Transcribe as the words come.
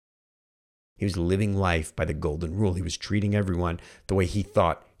He was living life by the golden rule. He was treating everyone the way he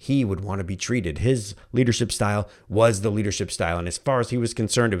thought he would want to be treated. His leadership style was the leadership style. And as far as he was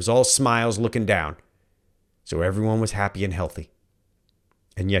concerned, it was all smiles looking down. So everyone was happy and healthy.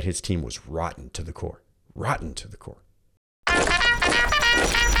 And yet his team was rotten to the core. Rotten to the core.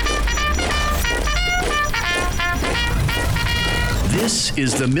 This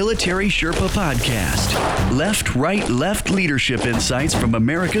is the Military Sherpa Podcast. Left, right, left leadership insights from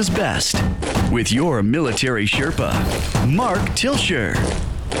America's best. With your Military Sherpa, Mark Tilsher.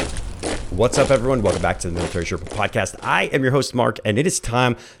 What's up, everyone? Welcome back to the Military Sherpa Podcast. I am your host, Mark, and it is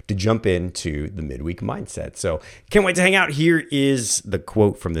time to jump into the midweek mindset. So can't wait to hang out. Here is the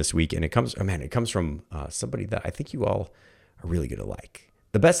quote from this week, and it comes from somebody that I think you all are really going to like.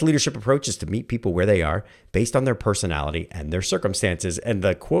 The best leadership approach is to meet people where they are based on their personality and their circumstances. And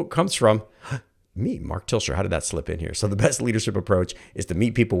the quote comes from me, Mark Tilsher. How did that slip in here? So the best leadership approach is to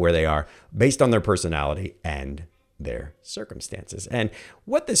meet people where they are based on their personality and their circumstances. And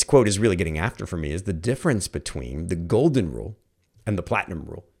what this quote is really getting after for me is the difference between the golden rule and the platinum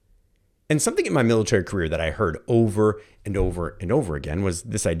rule. And something in my military career that I heard over and over and over again was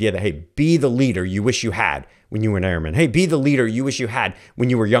this idea that, hey, be the leader you wish you had when you were an airman. Hey, be the leader you wish you had when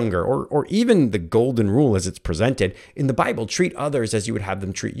you were younger. Or even the golden rule as it's presented in the Bible, treat others as you would have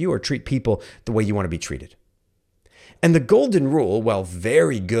them treat you, or treat people the way you want to be treated. And the golden rule, while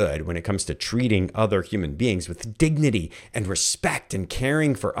very good when it comes to treating other human beings with dignity and respect and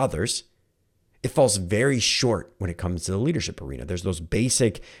caring for others, it falls very short when it comes to the leadership arena. There's those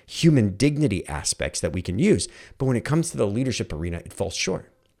basic human dignity aspects that we can use. But when it comes to the leadership arena, it falls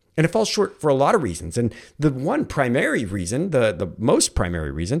short. And it falls short for a lot of reasons. And the one primary reason, the most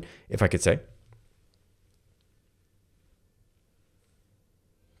primary reason, if I could say,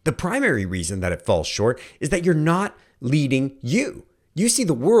 the primary reason that it falls short is that you're not leading you. You see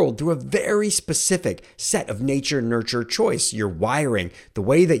the world through a very specific set of nature-nurture choice. Your wiring, the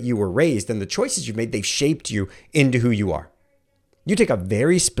way that you were raised, and the choices you've made, they've shaped you into who you are. You take a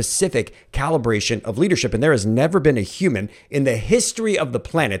very specific calibration of leadership, and there has never been a human in the history of the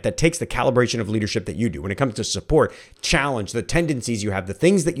planet that takes the calibration of leadership that you do. When it comes to support, challenge, the tendencies you have, the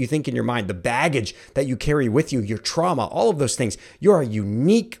things that you think in your mind, the baggage that you carry with you, your trauma, all of those things, you're a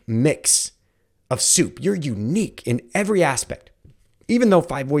unique mix of soup. You're unique in every aspect. Even though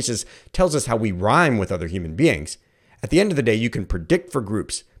Five Voices tells us how we rhyme with other human beings, at the end of the day, you can predict for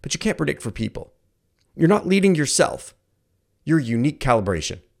groups, but you can't predict for people. You're not leading yourself. You're unique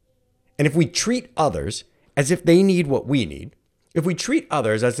calibration. And if we treat others as if they need what we need, if we treat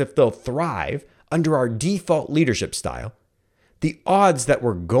others as if they'll thrive under our default leadership style, the odds that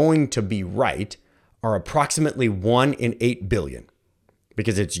we're going to be right are approximately 1 in 8 billion,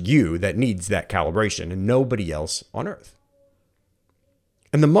 because it's you that needs that calibration and nobody else on earth.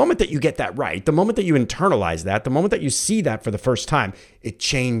 And the moment that you get that right, the moment that you internalize that, the moment that you see that for the first time, it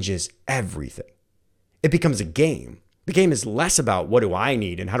changes everything. It becomes a game. The game is less about what do I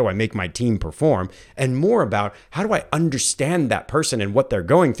need and how do I make my team perform, and more about how do I understand that person and what they're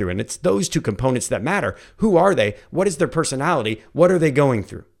going through. And it's those two components that matter. Who are they? What is their personality? What are they going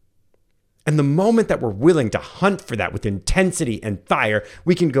through? And the moment that we're willing to hunt for that with intensity and fire,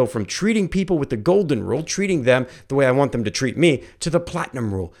 we can go from treating people with the golden rule, treating them the way I want them to treat me, to the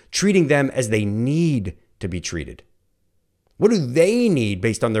platinum rule, treating them as they need to be treated. What do they need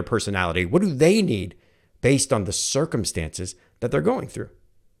based on their personality? What do they need based on the circumstances that they're going through?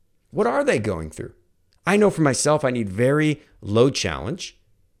 What are they going through? I know for myself, I need very low challenge,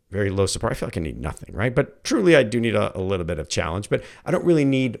 very low support. I feel like I need nothing, right? But truly, I do need a little bit of challenge, but I don't really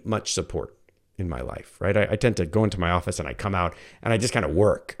need much support in my life, right? I tend to go into my office and I come out and I just kind of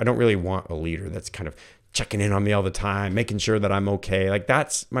work. I don't really want a leader that's kind of checking in on me all the time, making sure that I'm okay. Like,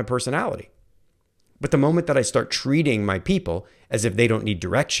 that's my personality. But the moment that I start treating my people as if they don't need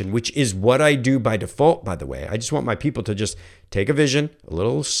direction, which is what I do by default, by the way, I just want my people to just take a vision, a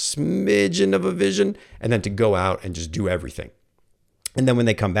little smidgen of a vision, and then to go out and just do everything. And then when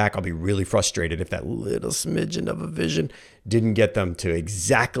they come back, I'll be really frustrated if that little smidgen of a vision didn't get them to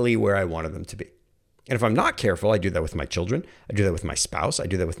exactly where I wanted them to be. And if I'm not careful, I do that with my children. I do that with my spouse. I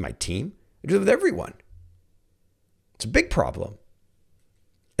do that with my team. I do that with everyone. It's a big problem.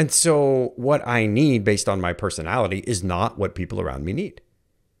 And so what I need based on my personality is not what people around me need.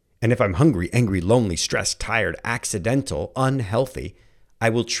 And if I'm hungry, angry, lonely, stressed, tired, accidental, unhealthy, I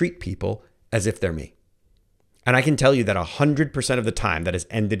will treat people as if they're me. And I can tell you that 100% of the time that has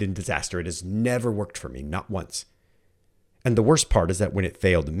ended in disaster, it has never worked for me, not once. And the worst part is that when it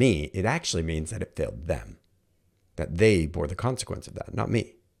failed me, it actually means that it failed them, that they bore the consequence of that, not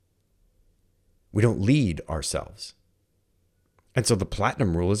me. We don't lead ourselves. And so the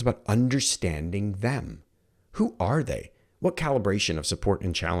platinum rule is about understanding them. Who are they? What calibration of support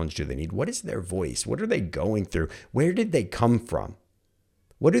and challenge do they need? What is their voice? What are they going through? Where did they come from?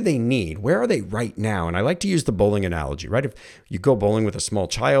 What do they need? Where are they right now? And I like to use the bowling analogy, right? If you go bowling with a small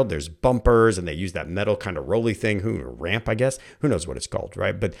child, there's bumpers and they use that metal kind of rolly thing, ramp, I guess. Who knows what it's called,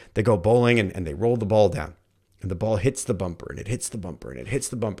 right? But they go bowling and they roll the ball down. And the ball hits the bumper and it hits the bumper and it hits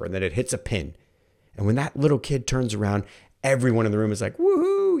the bumper and then it hits a pin. And when that little kid turns around, everyone in the room is like,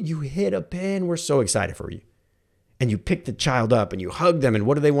 woohoo, you hit a pin. We're so excited for you. And you pick the child up and you hug them. And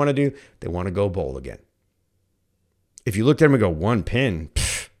what do they want to do? They want to go bowl again. If you looked at them and go, one pin,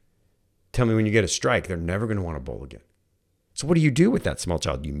 tell me when you get a strike, they're never going to want to bowl again. So what do you do with that small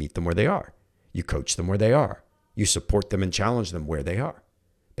child? You meet them where they are. You coach them where they are. You support them and challenge them where they are,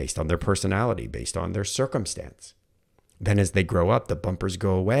 based on their personality, based on their circumstance. Then as they grow up, the bumpers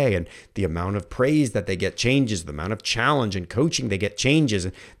go away and the amount of praise that they get changes, the amount of challenge and coaching they get changes.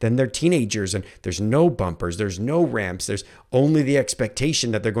 And then they're teenagers and there's no bumpers, there's no ramps, there's only the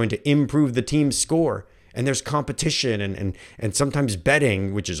expectation that they're going to improve the team's score. And there's competition and sometimes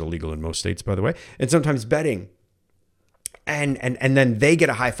betting, which is illegal in most states, by the way, and sometimes betting. And then they get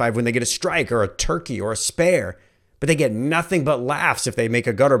a high five when they get a strike or a turkey or a spare, but they get nothing but laughs if they make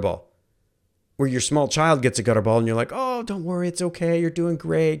a gutter ball. Where your small child gets a gutter ball and you're like, oh, don't worry, it's okay, you're doing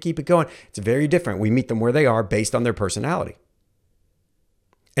great, keep it going. It's very different. We meet them where they are based on their personality.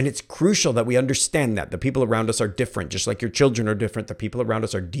 And it's crucial that we understand that the people around us are different, just like your children are different. The people around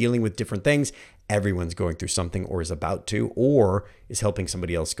us are dealing with different things. Everyone's going through something or is about to, or is helping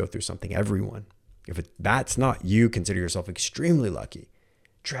somebody else go through something. Everyone. If that's not you, consider yourself extremely lucky.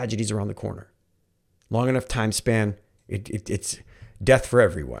 Tragedy's around the corner. Long enough time span, it's death for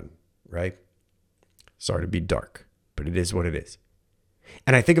everyone, right? Sorry to be dark, but it is what it is.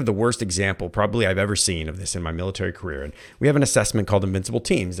 And I think of the worst example probably I've ever seen of this in my military career. And we have an assessment called Invincible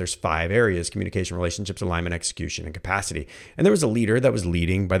Teams. There's 5 areas: communication, relationships, alignment, execution, and capacity. And there was a leader that was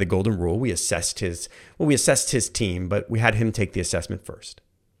leading by the golden rule. We assessed his team, but we had him take the assessment first.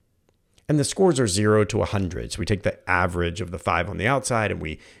 And the scores are 0 to 100. So we take the average of the 5 on the outside and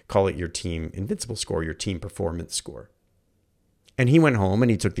we call it your team invincible score, your team performance score. And he went home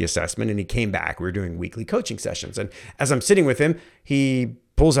and he took the assessment and he came back. We were doing weekly coaching sessions. And as I'm sitting with him, he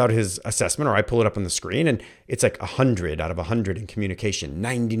pulls out his assessment, or I pull it up on the screen, and it's like 100 out of 100 in communication,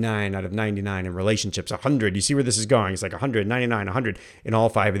 99 out of 99 in relationships, 100. You see where this is going? It's like 100, 99, 100 in all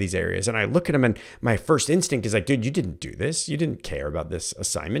 5 of these areas. And I look at him and my first instinct is like, dude, you didn't do this. You didn't care about this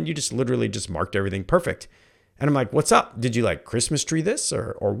assignment. You just literally just marked everything perfect. And I'm like, what's up? Did you like Christmas tree this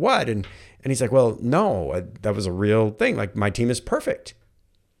or what? And he's like, well, no, that was a real thing. Like, my team is perfect.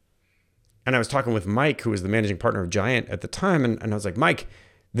 And I was talking with Mike, who was the managing partner of Giant at the time. And I was like, Mike,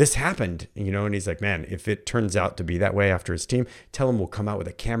 this happened, and he's like, man, if it turns out to be that way after his team, tell him we'll come out with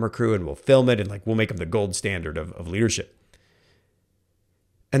a camera crew and we'll film it. And like, we'll make him the gold standard of leadership.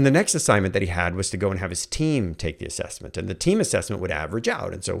 And the next assignment that he had was to go and have his team take the assessment. And the team assessment would average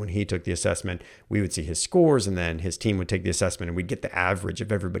out. And so when he took the assessment, we would see his scores, and then his team would take the assessment and we'd get the average of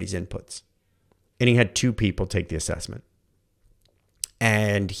everybody's inputs. And he had 2 people take the assessment.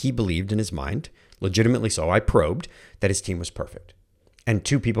 And he believed in his mind, legitimately so, I probed, that his team was perfect. And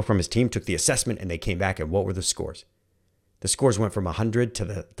 2 people from his team took the assessment and they came back, and what were the scores? The scores went from 100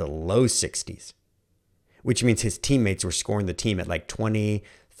 to the low 60s, which means his teammates were scoring the team at like 20,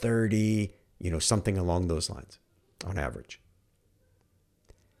 30, something along those lines on average.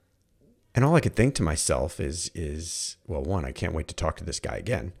 And all I could think to myself is, well, one, I can't wait to talk to this guy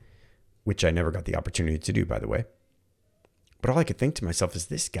again, which I never got the opportunity to do, by the way. But all I could think to myself is,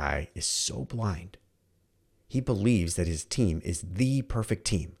 this guy is so blind. He believes that his team is the perfect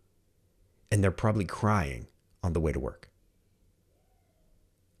team, and they're probably crying on the way to work.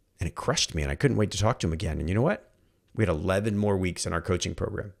 And it crushed me, and I couldn't wait to talk to him again. And you know what? We had 11 more weeks in our coaching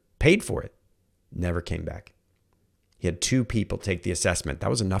program. Paid for it. Never came back. He had 2 people take the assessment. That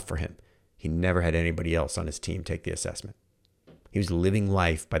was enough for him. He never had anybody else on his team take the assessment. He was living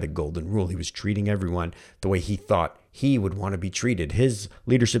life by the golden rule. He was treating everyone the way he thought he would want to be treated. His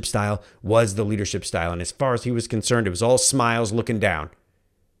leadership style was the leadership style. And as far as he was concerned, it was all smiles looking down.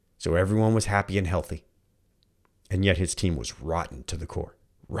 So everyone was happy and healthy. And yet his team was rotten to the core.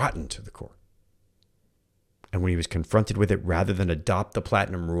 Rotten to the core. And when he was confronted with it, rather than adopt the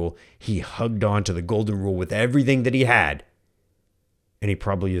platinum rule, he hugged on to the golden rule with everything that he had. And he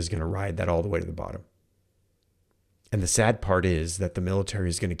probably is going to ride that all the way to the bottom. And the sad part is that the military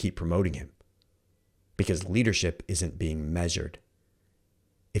is going to keep promoting him, because leadership isn't being measured.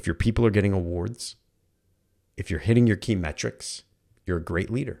 If your people are getting awards, if you're hitting your key metrics, you're a great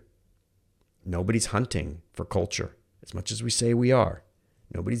leader. Nobody's hunting for culture. as much as we say we are.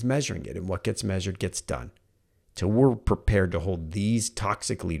 Nobody's measuring it, and what gets measured gets done. Till we're prepared to hold these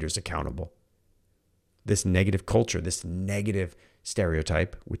toxic leaders accountable. This negative culture, this negative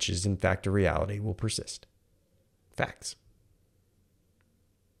stereotype, which is in fact a reality, will persist. Facts.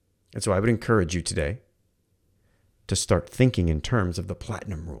 And so I would encourage you today to start thinking in terms of the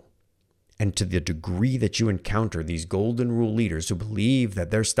platinum rule. And to the degree that you encounter these golden rule leaders who believe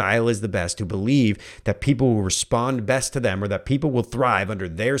that their style is the best, who believe that people will respond best to them or that people will thrive under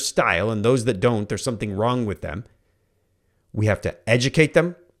their style, and those that don't, there's something wrong with them, we have to educate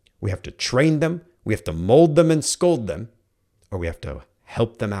them, we have to train them, we have to mold them and scold them, or we have to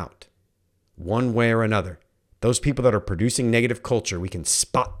help them out. One way or another. Those people that are producing negative culture, we can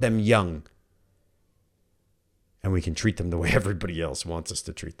spot them young. And we can treat them the way everybody else wants us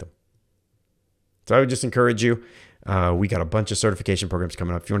to treat them. So I would just encourage you. We got a bunch of certification programs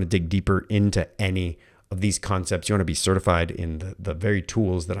coming up. If you want to dig deeper into any of these concepts, you want to be certified in the very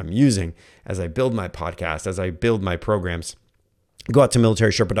tools that I'm using as I build my podcast, as I build my programs, go out to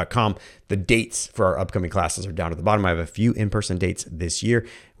militarySherpa.com. The dates for our upcoming classes are down at the bottom. I have a few in-person dates this year.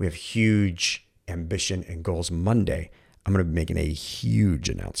 We have huge ambition and goals. Monday, I'm going to be making a huge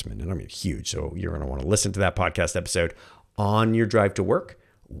announcement, and I mean huge. So you're going to want to listen to that podcast episode on your drive to work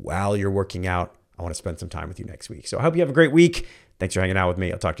while you're working out. I want to spend some time with you next week. So I hope you have a great week. Thanks for hanging out with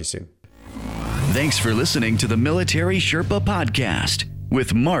me. I'll talk to you soon. Thanks for listening to the Military Sherpa Podcast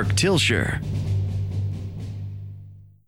with Mark Tilsher.